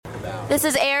This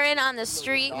is Erin on the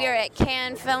street. We are at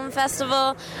Cannes Film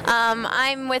Festival.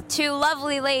 I'm with two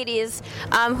lovely ladies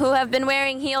who have been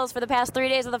wearing heels for the past 3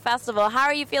 days of the festival. How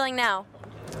are you feeling now?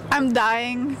 I'm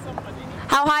dying.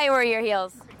 How high were your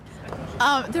heels?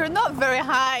 They're not very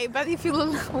high, but if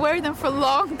you wear them for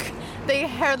long, they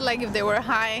hurt like if they were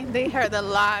high. They hurt a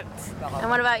lot. And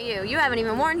what about you? You haven't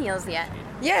even worn heels yet.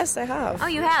 Yes, I have. Oh,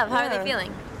 you have? How Yeah. are they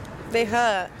feeling? They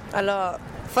hurt a lot.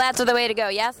 Flats are the way to go,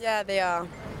 yes? Yeah, they are.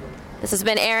 This has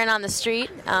been Erin on the street.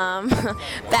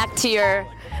 Back to your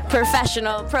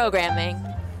professional programming.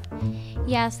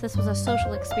 Yes, this was a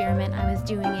social experiment I was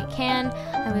doing at Cannes.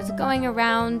 I was going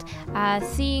around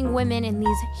seeing women in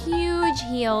these huge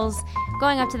heels,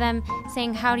 going up to them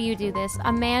saying, "How do you do this?"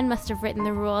 A man must have written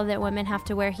the rule that women have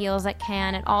to wear heels at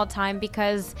Cannes at all time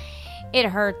because it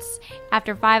hurts.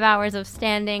 After 5 hours of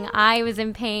standing, I was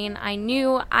in pain. I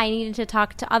knew I needed to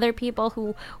talk to other people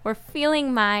who were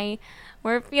feeling my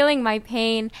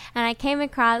pain, and I came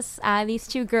across these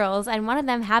two girls, and one of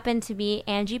them happened to be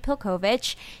Angie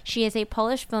Pilkowicz. She is a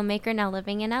Polish filmmaker now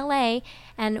living in LA,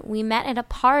 and we met at a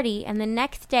party, and the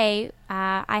next day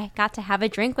I got to have a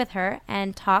drink with her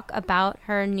and talk about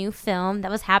her new film that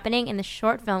was happening in the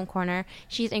short film corner.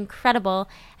 She's incredible,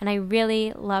 and I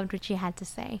really loved what she had to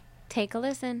say. Take a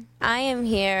listen. I am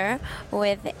here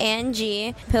with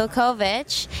Angie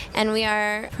Pilkowicz, and we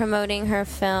are promoting her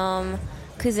film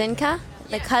Kuzynka,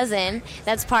 the cousin,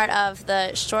 that's part of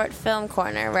the short film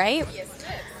corner, right? Yes, it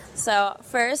is. So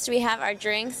first we have our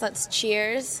drinks. Let's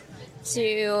cheers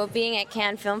to being at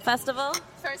Cannes Film Festival.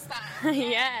 First time.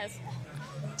 Yes.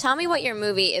 Tell me what your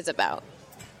movie is about.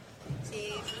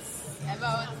 It's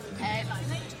about a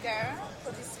teenage girl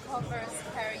who discovers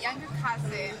her younger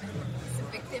cousin is a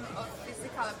victim of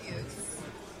physical abuse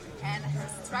and her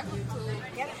struggle to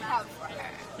get help for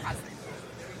her cousin.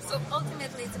 So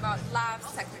ultimately it's about love,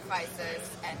 sacrifices,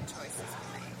 and choices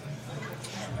we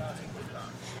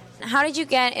make. How did you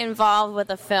get involved with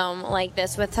a film like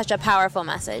this with such a powerful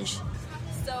message?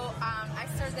 So I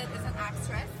started as an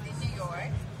actress in New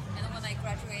York, and when I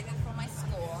graduated from my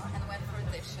school and went for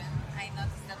audition, I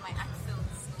noticed that my accent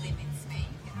limits me.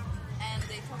 And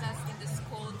they told us in the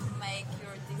school to make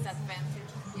your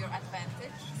disadvantage your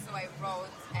advantage. So I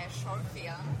wrote a short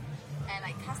film, and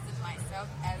I casted myself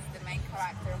as the main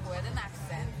character who had an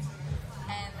accent.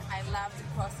 And I loved the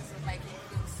process of making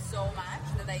films so much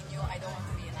that I knew I don't want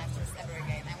to be an actress ever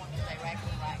again. I want to direct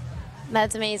and write.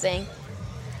 That's amazing.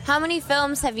 How many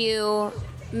films have you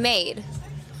made?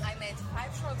 I made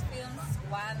 5 short films,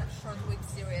 1 short web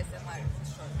series, and 1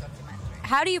 short documentary.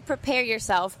 How do you prepare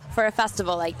yourself for a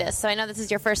festival like this? So I know this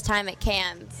is your first time at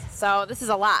Cannes, so this is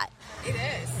a lot. It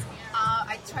is.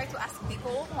 I try to ask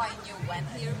people who I knew went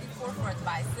here before for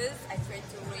advices. I try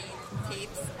to read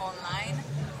tips online.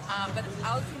 But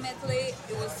ultimately,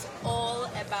 it was all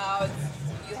about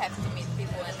you have to meet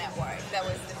people and network. That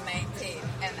was the main tip.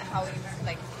 And how you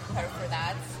prepare for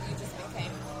that, you just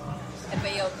became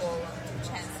available to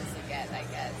chances you get, I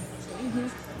guess. Mm-hmm.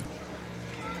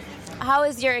 How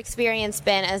has your experience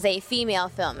been as a female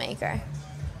filmmaker?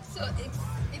 So it's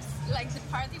like the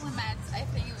party we met, I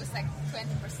think it was like 20%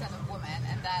 of women,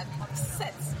 and that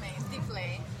upsets me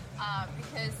deeply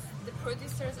because the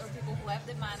producers or people who have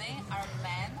the money are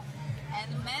men,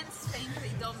 and men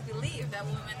simply don't believe that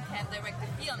women can direct the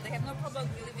film. They have no problem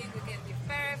believing we can give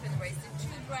birth and raise the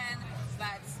children,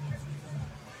 but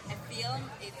a film,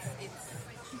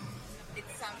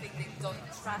 it's something they don't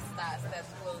trust us that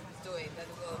will do it, that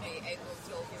will be able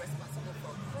to be responsible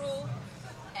for crew.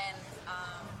 And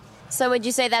so would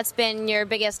you say that's been your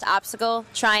biggest obstacle,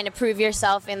 trying to prove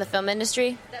yourself in the film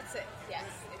industry? That's it, yes,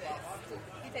 it is.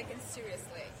 To be taken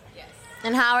seriously, yes.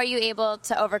 And how are you able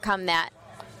to overcome that?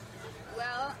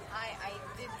 Well, I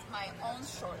did my own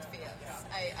short films.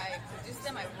 I produced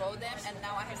them, I wrote them, and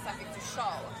now I have something to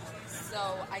show. So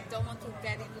I don't want to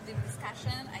get into deep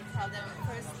discussion. I tell them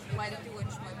first, why don't you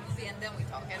watch my movie, and then we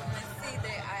talk. And when I see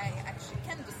that I actually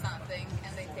can do something,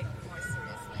 and they take it more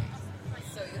seriously.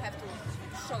 So you have to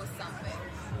show something.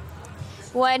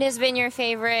 What has been your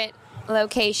favorite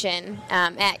location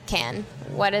at Cannes?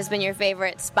 What has been your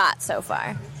favorite spot so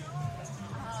far?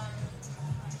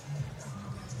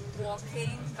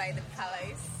 Walking by the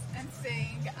palace and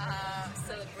seeing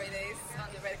celebrities on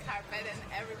the red carpet and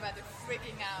everybody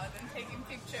freaking out and taking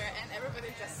pictures and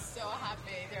everybody just so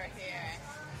happy they're here.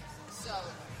 So,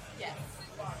 yes.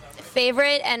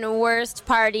 Favorite and worst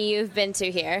party you've been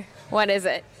to here? What is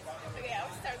it? Okay,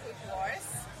 I'll start with worst.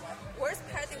 Worst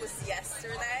party was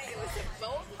yesterday. It was a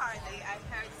boat party. I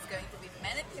heard it's going to be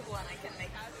many people and I can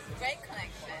make great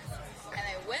connections. And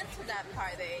I went to that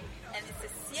party, and it's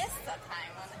a siesta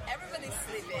time when everybody's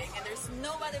sleeping, and there's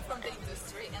nobody from the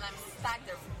industry, and I'm stuck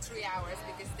there for 3 hours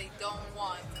because they don't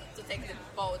want to take the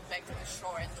boat back to the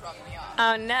shore and drop me off.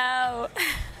 Oh no.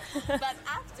 But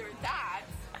after that,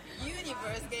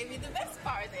 Universe gave me the best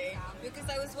party because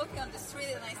I was walking on the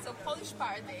street and I saw Polish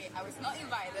party. I was not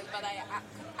invited, but I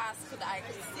asked could I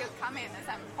could still come in as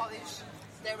I'm Polish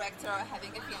director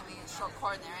having a film in short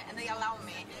corner, and they allowed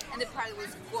me, and the party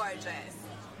was gorgeous.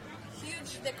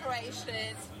 Huge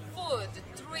decorations, food,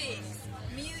 drinks,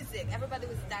 music. Everybody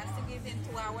was dancing within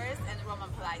 2 hours, and Roman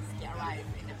Polanski arrived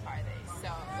in the party,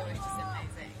 so it was just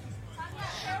amazing.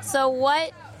 So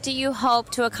what do you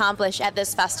hope to accomplish at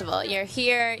this festival? You're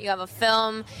here, you have a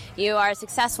film, you are a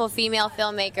successful female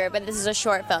filmmaker, but this is a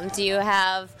short film. Do you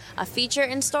have a feature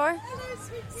in store?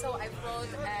 So I wrote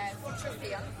a feature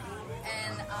film,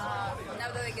 and now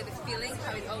that I get a feeling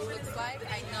how it all looks like,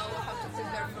 I know how to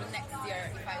prepare for next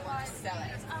year if I want to sell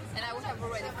it. And I will have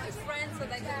already a few friends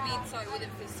that I can meet, so I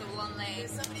wouldn't feel so lonely.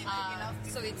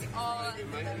 So it's all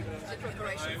the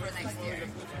preparation for next year.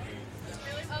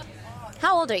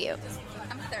 How old are you?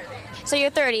 I'm 30. So you're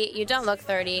 30. You don't look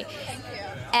 30. Thank you.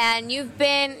 And you've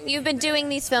been doing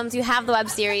these films. You have the web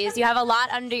series. You have a lot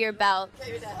under your belt.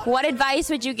 What advice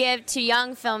would you give to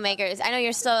young filmmakers? I know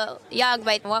you're still young,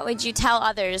 but what would you tell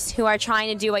others who are trying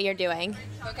to do what you're doing?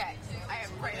 Okay, I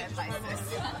have great advice.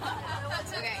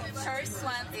 Okay, first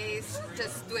one is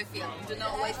just do a film. Do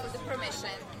not wait for the permission.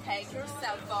 Take your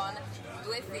cell phone,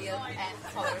 do a film, and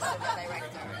call yourself a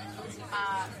director.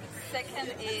 Second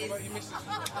is be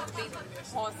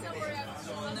positive.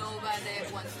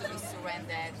 Nobody wants to be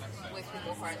surrendered with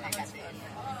people who are negative.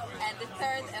 And the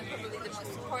third, and probably the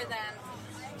most important,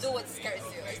 do what scares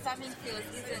you. If something feels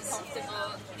easy and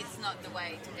comfortable, it's not the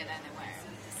way to get anywhere.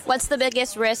 What's the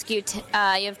biggest risk you've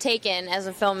taken as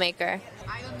a filmmaker?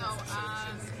 I don't know.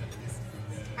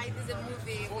 I did a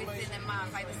movie within a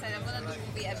month. I decided I'm going to do a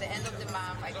movie at the end of the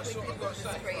month. I quickly wrote the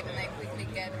script and I quickly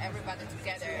get everybody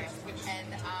together.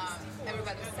 And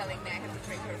everybody was telling me I have to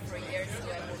prepare for a year to do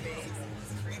a movie.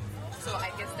 So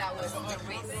I guess that was the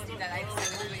risk that I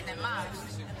decided to do in a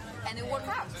month. And it worked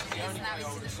out. Because now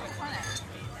it's in the short corner.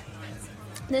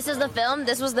 This is the film?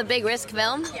 This was the big risk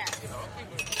film? Yes.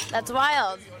 That's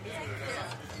wild.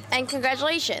 And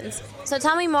congratulations. So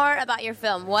tell me more about your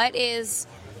film. What is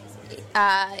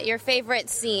your favorite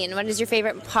scene? What is your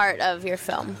favorite part of your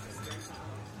film?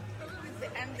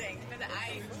 The ending, but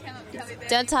I cannot tell you the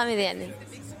Don't tell me the ending. It's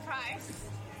a big surprise.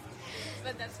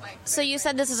 But that's my favorite. So you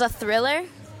said this is a thriller?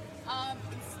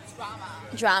 It's drama.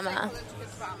 Drama.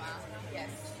 Psychological drama, yes.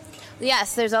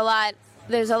 Yes, there's a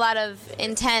lot of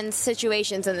intense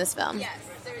situations in this film. Yes,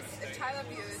 there's a child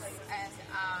abuse, and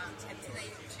a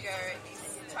teenage girl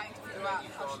is trying to figure out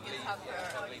how she can help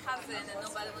her cousin, and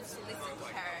nobody wants to listen to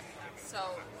her. So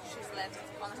she's left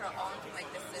on her own to make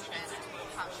decisions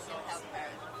how she can help her.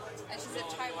 And she's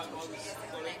a child too, she's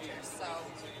a teenager,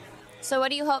 So what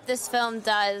do you hope this film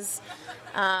does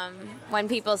when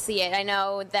people see it? I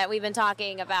know that we've been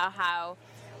talking about how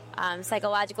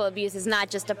psychological abuse is not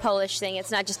just a Polish thing,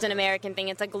 it's not just an American thing,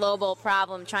 it's a global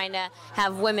problem, trying to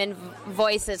have women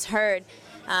voices heard.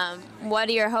 What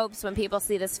are your hopes when people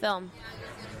see this film?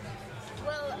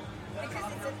 well, because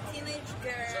it's a teenage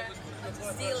girl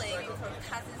dealing with her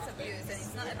cousin's abuse, and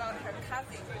it's not about her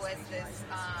cousin who has this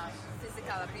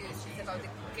physical abuse, it's about the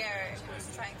girl who is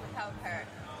trying to help her,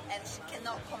 and she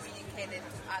cannot communicate it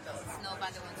to adults.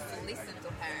 Nobody wants to listen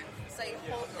to her. So I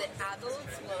hope the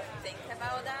adults will think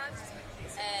about that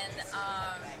and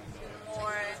be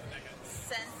more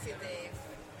sensitive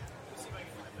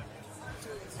to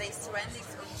the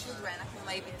surroundings of children who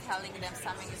may be telling them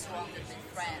something is wrong with their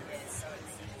friends.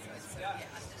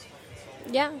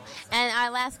 Yeah. And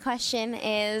our last question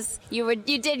is, you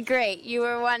did great. You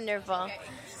were wonderful. Okay,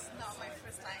 it's not my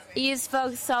first language. You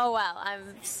spoke so well. I'm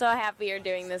so happy you're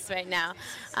doing this right now.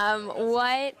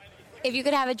 What, if you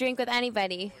could have a drink with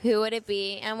anybody, who would it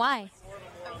be and why?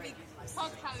 A big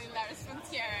storytellers from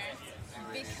Thierry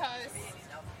because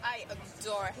I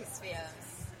adore his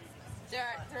films.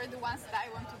 They're the ones that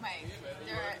I want to make.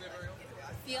 They're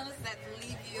films that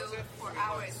leave you for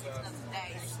hours, if not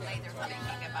days, later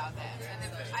thinking about them.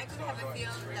 And if I could have a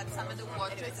film that somebody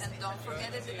watches and don't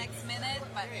forget it the next minute,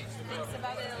 but thinks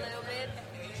about it a little bit,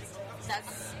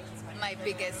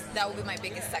 that would be my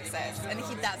biggest success. And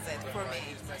he does it for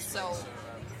me. So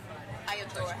I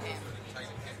adore him.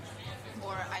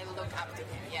 Or I look up to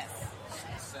him, yes.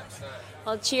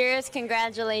 Well, cheers.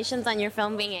 Congratulations on your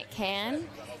film being at Cannes.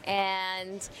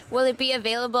 And will it be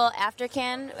available after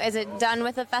Cannes? Is it done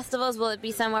with the festivals? Will it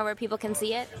be somewhere where people can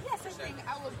see it? Yes, I think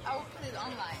I will put it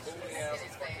online.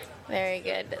 Very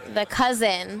good. The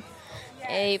Cousin,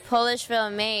 a Polish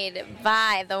film made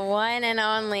by the one and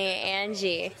only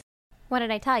Angie. What did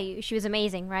I tell you? She was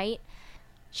amazing, right?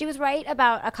 She was right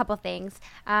about a couple things,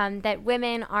 that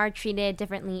women are treated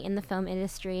differently in the film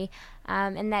industry,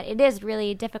 and that it is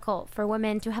really difficult for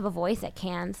women to have a voice at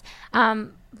Cannes.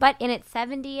 But in its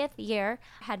 70th year,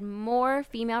 had more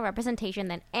female representation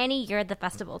than any year at the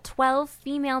festival. 12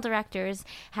 female directors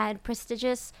had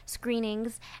prestigious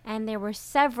screenings, and there were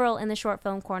several in the Short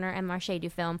Film Corner and Marché du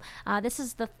Film. This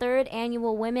is the third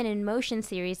annual Women in Motion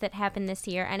series that happened this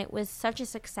year, and it was such a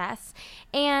success.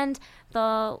 And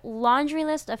the laundry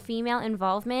list of female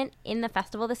involvement in the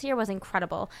festival this year was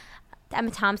incredible. Emma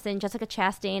Thompson, Jessica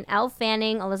Chastain, Elle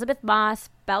Fanning, Elizabeth Moss,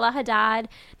 Bella Hadid,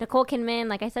 Nicole Kidman,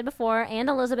 like I said before, and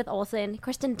Elizabeth Olsen,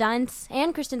 Kirsten Dunst,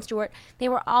 and Kristen Stewart. They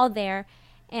were all there,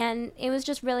 and it was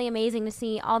just really amazing to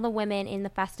see all the women in the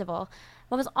festival.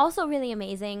 What was also really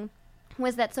amazing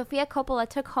was that Sofia Coppola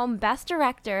took home Best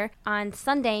Director on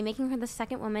Sunday, making her the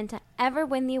second woman to ever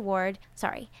win the award.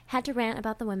 Sorry, had to rant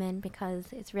about the women because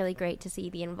it's really great to see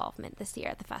the involvement this year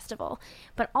at the festival.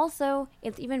 But also,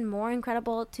 it's even more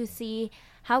incredible to see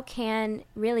how Cannes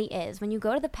really is. When you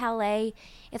go to the Palais,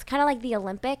 it's kind of like the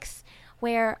Olympics,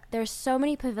 where there's so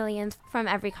many pavilions from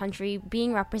every country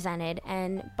being represented,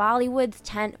 and Bollywood's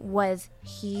tent was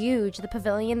huge. The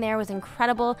pavilion there was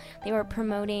incredible. They were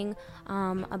promoting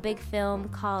a big film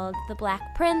called The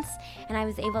Black Prince, and I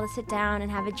was able to sit down and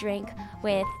have a drink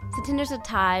with Satinder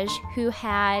Sartaaj, who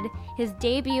had his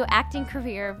debut acting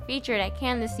career featured at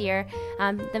Cannes this year.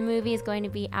 The movie is going to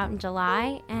be out in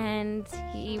July, and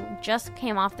he just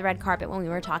came off the red carpet when we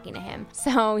were talking to him.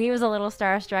 So he was a little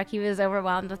starstruck. He was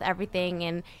overwhelmed with everything,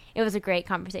 and it was a great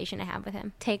conversation to have with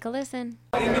him. Take a listen.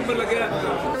 We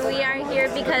are here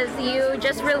because you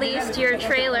just released your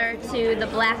trailer to The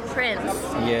Black Prince.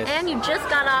 Yes. And you just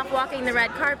got off walking the red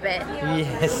carpet.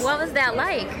 Yes. What was that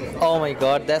like? Oh my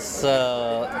God, that's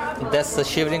a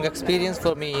shivering experience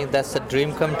for me. That's a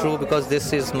dream come true because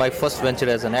this is my first venture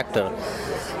as an actor.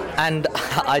 And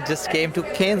I just came to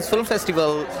Cannes Film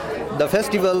Festival, the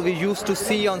festival we used to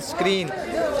see on screen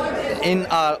in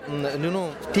our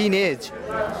teenage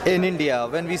in India,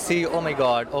 when we see, oh my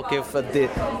God, okay, for the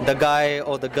guy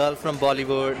or the girl from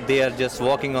Bollywood, they are just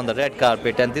walking on the red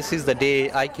carpet, and this is the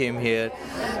day I came here,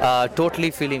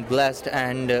 totally feeling blessed.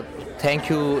 And thank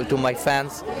you to my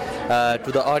fans,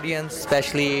 to the audience,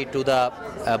 especially to the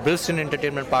Bristol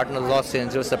Entertainment Partners Los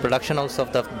Angeles, the production house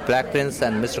of the Black Prince,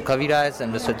 and Mr. Kaviraj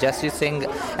and Mr. Jesse Singh,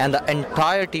 and the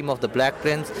entire team of the Black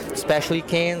Prince, especially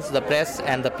Cannes, the press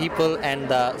and the people,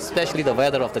 and especially the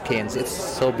weather of the Cannes. It's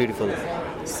so beautiful.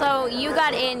 So you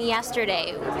got in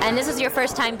yesterday, and this is your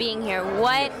first time being here.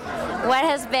 What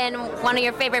has been one of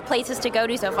your favorite places to go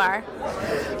to so far?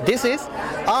 This is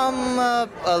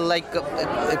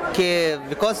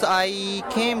because I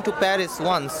came to Paris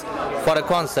once for a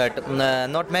concert.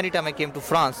 Not many times I came to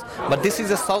France, but this is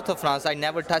the south of France. I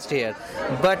never touched here.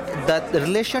 But the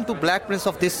relation to Black Prince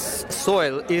of this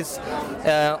soil is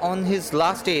on his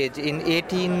last stage in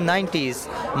 1890s.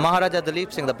 Maharaja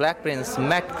Dalip Singh, the Black Prince,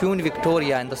 met Queen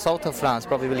Victoria in the south of France,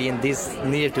 probably in this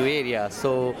near to area.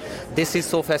 So this is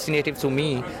so fascinating to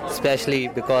me, especially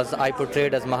because I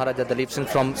portrayed as Maharaja Dalip Singh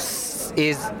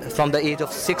from the age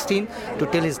of 16 to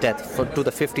till his death, to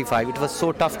the 55. It was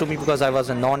so tough to me because I was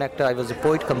a non-actor. I was a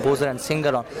poet, composer, and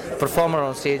singer, performer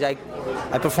on stage. I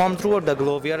performed throughout the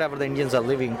globe, wherever the Indians are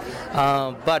living.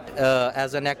 But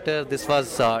as an actor, this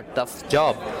was a tough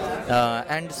job.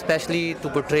 And especially to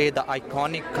portray the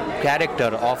iconic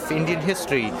character of Indian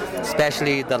history,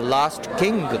 especially the last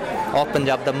king of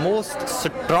Punjab, the most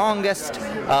strongest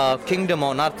kingdom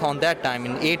on earth on that time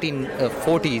in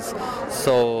 1840s.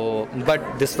 So, but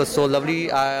this was so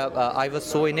lovely. I was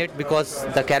so in it because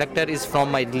the character is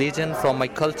from my religion, from my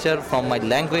culture, from my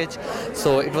language.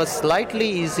 So it was slightly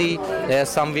easy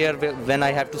somewhere when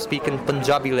I have to speak in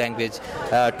Punjabi language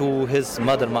to his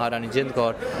mother, Maharani Jind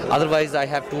Kaur. Otherwise, I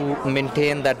have to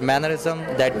maintain that mannerism,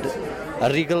 that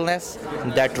regalness,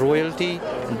 that royalty,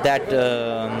 that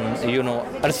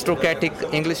aristocratic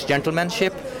English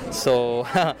gentlemanship. So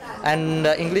and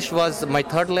English was my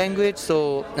third language,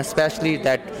 so especially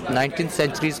that 19th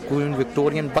century's Queen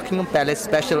Victorian Buckingham Palace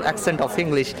special accent of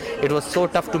English, it was so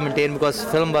tough to maintain because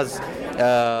film was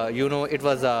it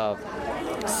was a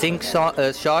sync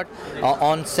shot.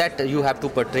 On set you have to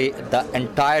portray the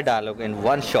entire dialogue in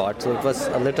one shot, so it was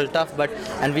a little tough.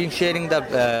 And being sharing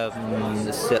the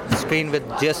screen with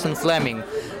Jason Fleming,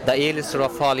 the A-lister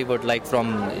of Hollywood, like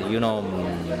from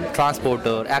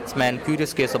Transporter, X-Men,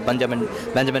 Curious Case of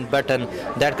Benjamin Button,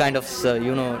 that kind of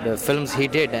the films he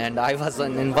did, and I was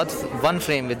in one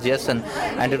frame with Jason,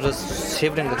 and it was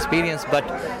shivering experience, but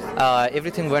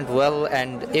everything went well,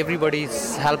 and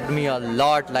everybody's helped me a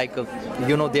lot, like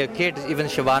their kids, even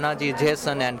Shavana ji,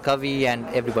 Jason and Kavi and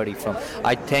everybody from.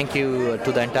 I thank you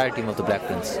to the entire team of the Black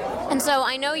Prince. And so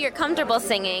I know you're comfortable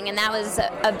singing, and that was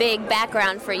a big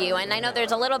background for you, and I know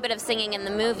there's a little bit of singing in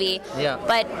the movie. Yeah.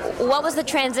 But what was the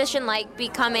transition like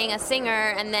becoming a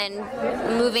singer and then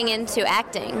moving into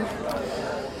acting?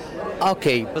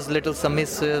 Okay, he was a little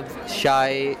submissive,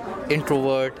 shy,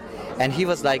 introvert, and he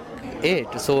was like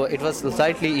it. So it was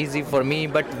slightly easy for me,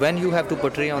 but when you have to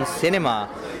portray on cinema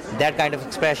that kind of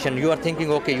expression, you are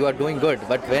thinking, okay, you are doing good.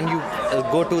 But when you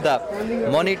go to the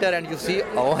monitor and you see,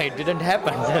 oh, it didn't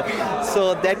happen.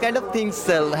 So that kind of things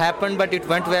happened, but it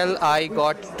went well. I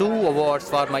got 2 awards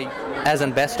for my as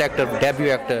an best actor, debut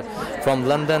actor from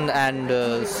London and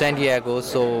San Diego.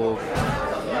 So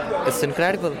it's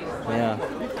incredible. Yeah.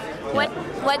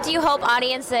 What do you hope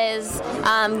audiences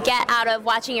get out of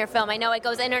watching your film? I know it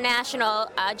goes international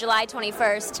July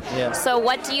 21st. Yeah. So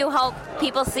what do you hope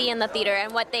people see in the theater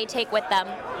and what they take with them?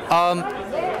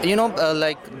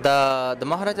 Like the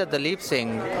Maharaja Dalip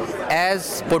Singh,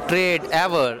 as portrayed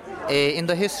ever in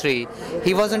the history,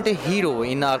 he wasn't a hero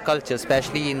in our culture,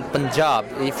 especially in Punjab.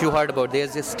 If you heard about,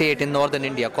 there's a state in northern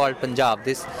India called Punjab.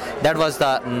 That was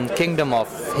the kingdom of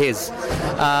his.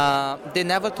 They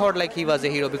never thought like he was a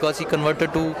hero because he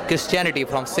converted to Christianity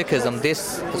from Sikhism.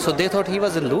 So they thought he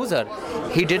was a loser.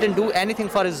 He didn't do anything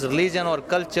for his religion or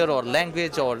culture or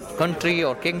language or country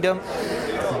or kingdom.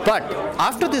 But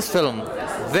after this film,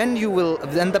 then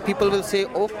the people will say,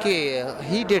 okay,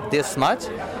 he did this much.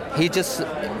 He just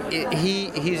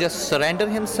surrendered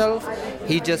himself.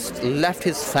 He just left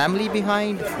his family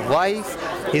behind, wife,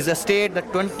 his estate, the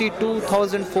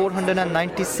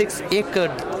 22,496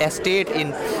 acre estate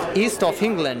in east of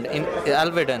England, in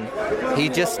Alvedon. He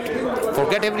just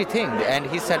forget everything, and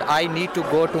he said, I need to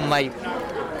go to my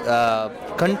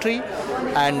country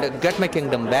and get my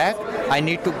kingdom back. I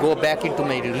need to go back into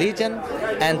my religion,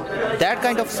 and that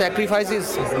kind of sacrifice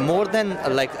is more than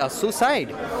like a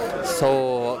suicide.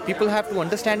 So people have to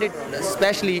understand it,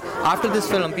 especially after this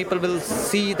film, people will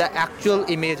see the actual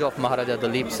image of Maharaja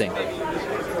Dalip Singh.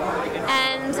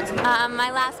 And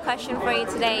my last question for you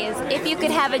today is, if you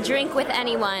could have a drink with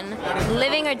anyone,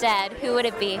 living or dead, who would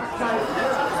it be?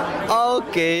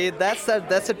 Okay, that's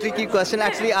a tricky question.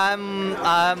 Actually,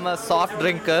 I'm a soft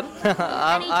drinker.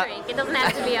 Any drink. It doesn't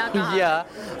have to be alcohol. Yeah,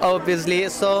 obviously.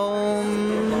 So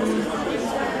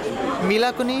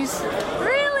Mila Kunis.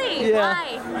 Really? Yeah.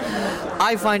 Why?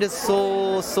 I find it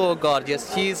so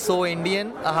gorgeous. She is so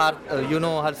Indian.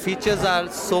 Her features are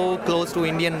so close to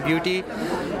Indian beauty.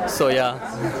 So yeah.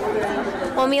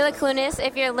 Well, Mila Kunis,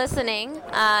 if you're listening,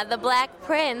 the Black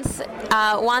Prince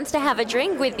wants to have a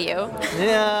drink with you.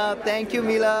 Yeah, thank you,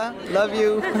 Mila. Love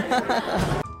you.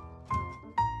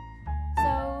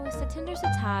 So, Satinder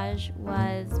Sartaaj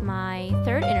was my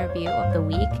 3rd interview of the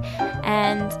week,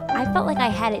 and I felt like I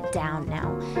had it down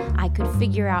now. I could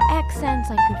figure out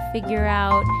accents, I could figure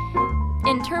out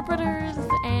interpreters,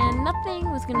 and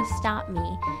nothing was going to stop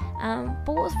me.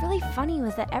 But what was really funny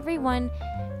was that everyone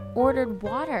ordered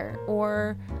water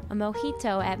or a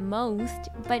mojito at most,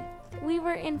 but we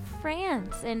were in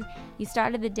France, and you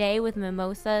started the day with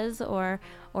mimosas or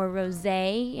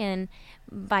rosé, and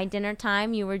by dinner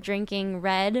time you were drinking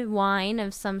red wine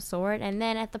of some sort, and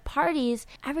then at the parties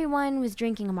everyone was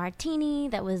drinking a martini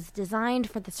that was designed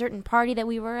for the certain party that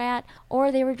we were at,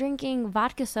 or they were drinking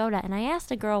vodka soda. And I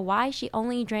asked a girl why she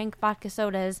only drank vodka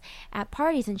sodas at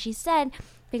parties, and she said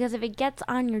because if it gets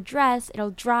on your dress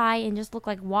it'll dry and just look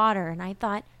like water. And I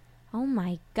thought, oh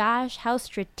my gosh, how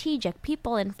strategic.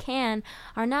 People in Cannes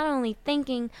are not only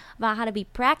thinking about how to be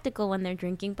practical when they're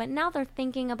drinking, but now they're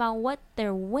thinking about what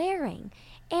they're wearing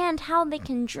and how they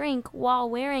can drink while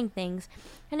wearing things.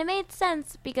 And it made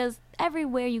sense because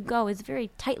everywhere you go is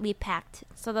very tightly packed.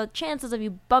 So the chances of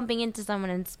you bumping into someone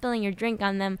and spilling your drink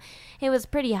on them, it was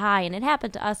pretty high. And it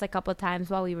happened to us a couple of times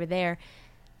while we were there.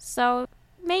 So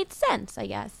it made sense, I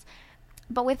guess.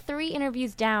 But with 3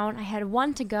 interviews down, I had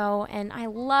 1 to go, and I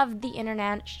loved the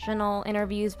international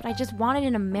interviews, but I just wanted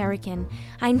an American.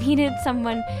 I needed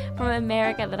someone from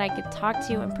America that I could talk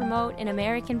to and promote an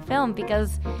American film,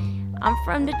 because I'm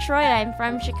from Detroit, I'm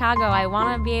from Chicago. I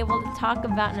want to be able to talk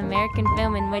about an American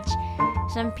film in which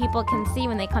some people can see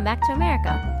when they come back to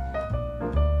America.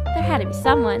 There had to be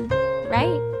someone,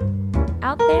 right?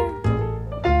 Out there?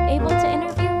 Able to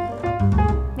interview?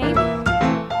 Maybe.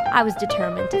 I was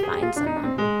determined to find someone.